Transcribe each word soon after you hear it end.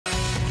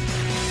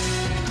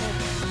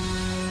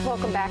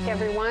Welcome back,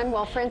 everyone.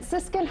 Well,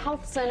 Franciscan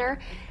Health Center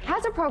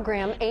has a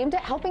program aimed at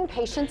helping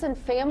patients and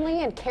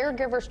family and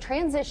caregivers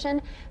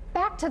transition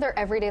back to their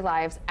everyday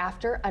lives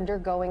after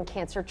undergoing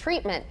cancer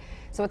treatment.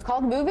 So it's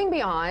called Moving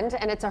Beyond,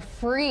 and it's a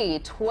free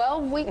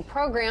 12-week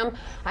program.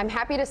 I'm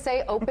happy to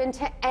say open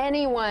to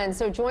anyone.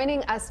 So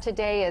joining us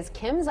today is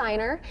Kim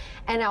Ziner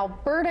and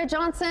Alberta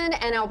Johnson.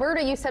 And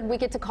Alberta, you said we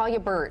get to call you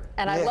Bert,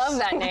 and I love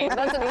that name.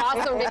 That's an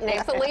awesome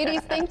nickname. So ladies,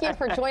 thank you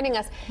for joining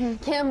us.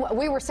 Kim,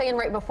 we were saying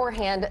right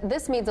beforehand,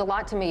 this means a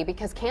lot to me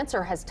because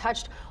cancer has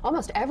touched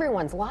almost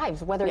everyone's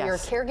lives, whether you're a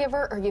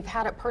caregiver or you've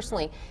had it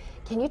personally.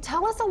 Can you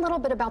tell us a little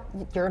bit about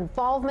your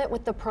involvement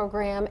with the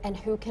program and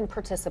who can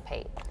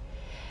participate?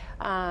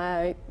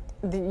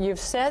 You've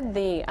said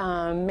the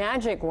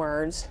magic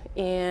words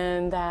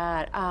in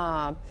that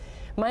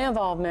my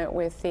involvement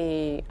with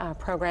the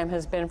program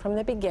has been from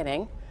the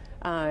beginning.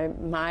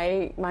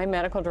 My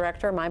medical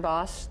director, my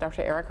boss,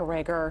 Dr. Erica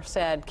Rager,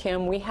 said,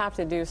 Kim, we have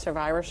to do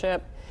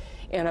survivorship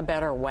in a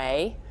better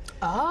way.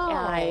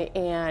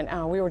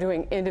 And we were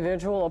doing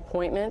individual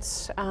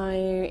appointments,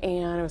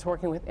 and I was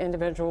working with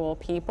individual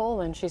people,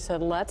 and she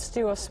said, let's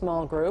do a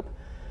small group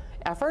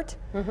effort,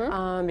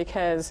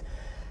 because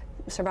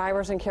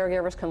survivors and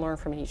caregivers can learn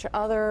from each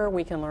other,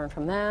 we can learn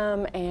from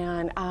them,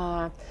 and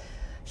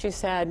she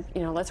said,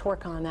 you know, let's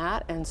work on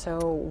that. And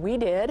so we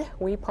did.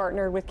 We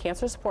partnered with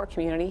Cancer Support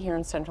Community here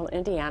in Central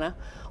Indiana,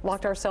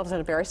 locked ourselves in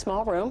a very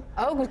small room.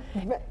 Oh,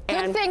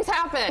 good things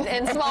happen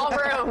in small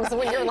rooms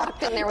when you're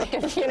locked in there with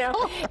people. You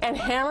know, and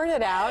hammered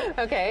it out.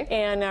 Okay.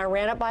 And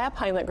ran it by a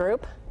pilot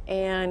group,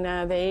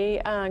 and they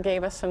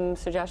gave us some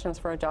suggestions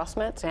for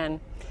adjustments,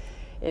 and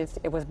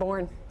it was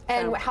born.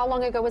 And how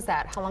long ago was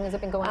that? How long has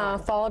it been going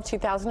on? Fall of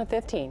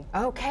 2015.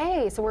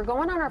 Okay, so we're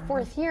going on our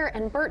 4th year,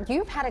 and Bert,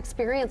 you've had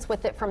experience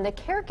with it from the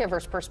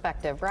caregiver's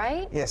perspective,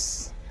 right?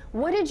 Yes.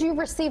 What did you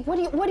receive? What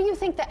do you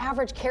think the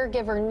average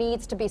caregiver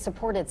needs to be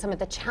supported? Some of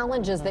the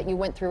challenges that you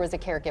went through as a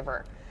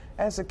caregiver.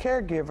 As a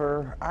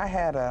caregiver, I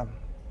had a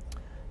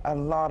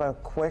lot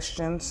of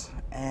questions,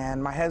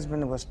 and my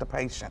husband was the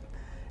patient,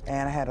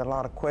 and I had a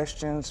lot of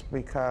questions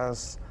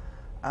because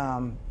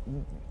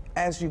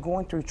as you're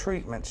going through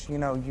treatments, you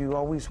know, you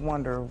always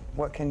wonder,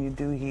 what can you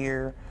do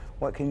here?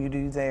 What can you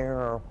do there?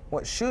 Or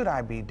what should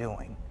I be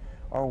doing?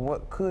 Or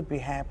what could be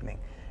happening?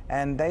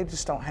 And they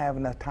just don't have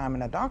enough time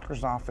in a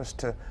doctor's office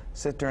to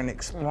sit there and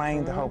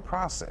explain the whole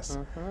process.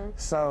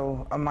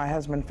 So my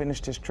husband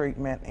finished his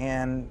treatment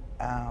in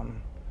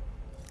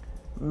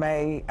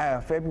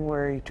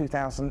February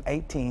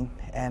 2018,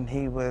 and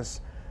he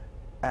was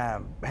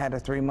had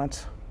a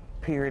 3-month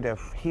period of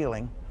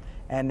healing.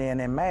 And then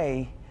in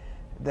May,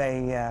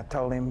 they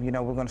told him, you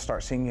know, we're going to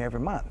start seeing you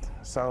every month.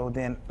 So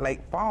then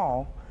late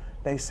fall,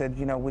 they said,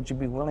 you know, would you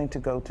be willing to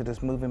go to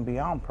this Moving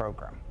Beyond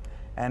program?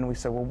 And we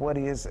said, well, what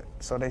is it?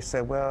 So they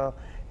said, well,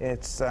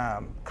 it's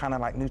kind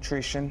of like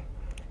nutrition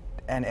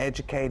and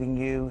educating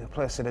you,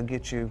 plus it'll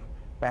get you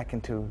back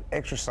into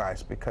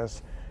exercise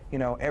because, you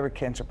know, every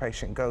cancer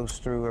patient goes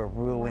through a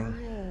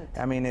ruling.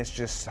 I mean, it's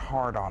just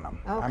hard on them.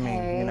 I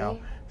mean, you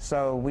know.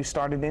 So we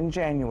started in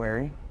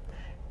January,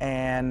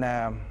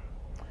 and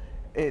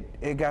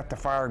it got the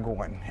fire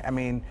going. I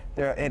mean,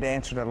 it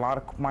answered a lot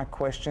of my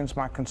questions,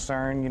 my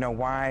concern. You know,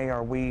 why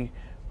are we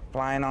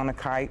flying on a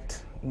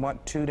kite,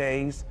 2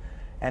 days,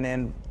 and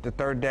then the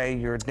 3rd day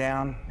you're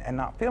down and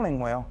not feeling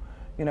well?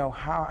 You know,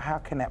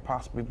 how can that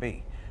possibly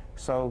be?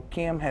 So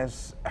Kim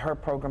her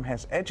program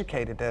has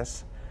educated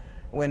us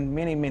in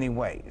many, many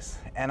ways.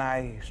 And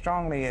I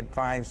strongly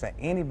advise that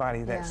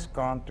anybody that's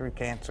gone through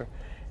cancer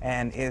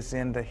and is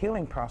in the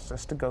healing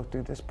process to go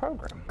through this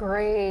program.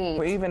 Great.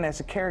 But even as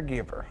a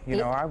caregiver, you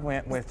know, I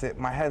went with it,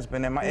 my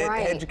husband, and it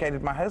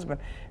educated my husband,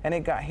 and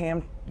it got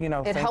him, you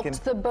know, it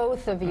helped the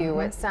both of you,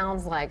 it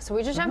sounds like. So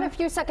we just have a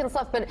few seconds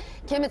left, but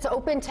Kim, it's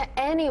open to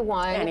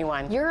anyone.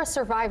 Anyone. You're a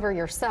survivor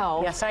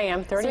yourself. Yes, I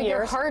am, 30 so years.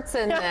 Your heart's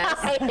in this.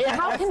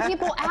 How can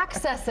people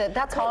access it?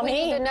 That's what we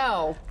need to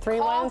know.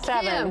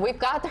 317. Call Kim. We've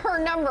got her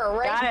number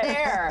right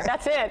there.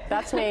 That's it.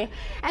 That's me.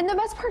 And the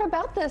best part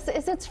about this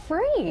is it's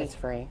free. It's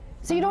free.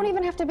 So you don't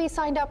even have to be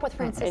signed up with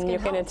Franciscan And you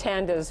Health. can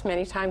attend as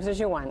many times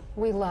as you want.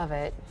 We love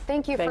it.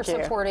 Thank you for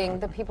supporting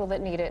the people that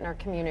need it in our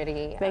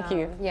community. Thank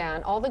you. Yeah,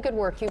 and all the good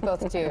work you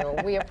both do.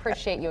 We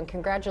appreciate you, and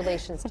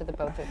congratulations to the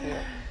both of you.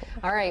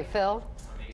 All right, Phil.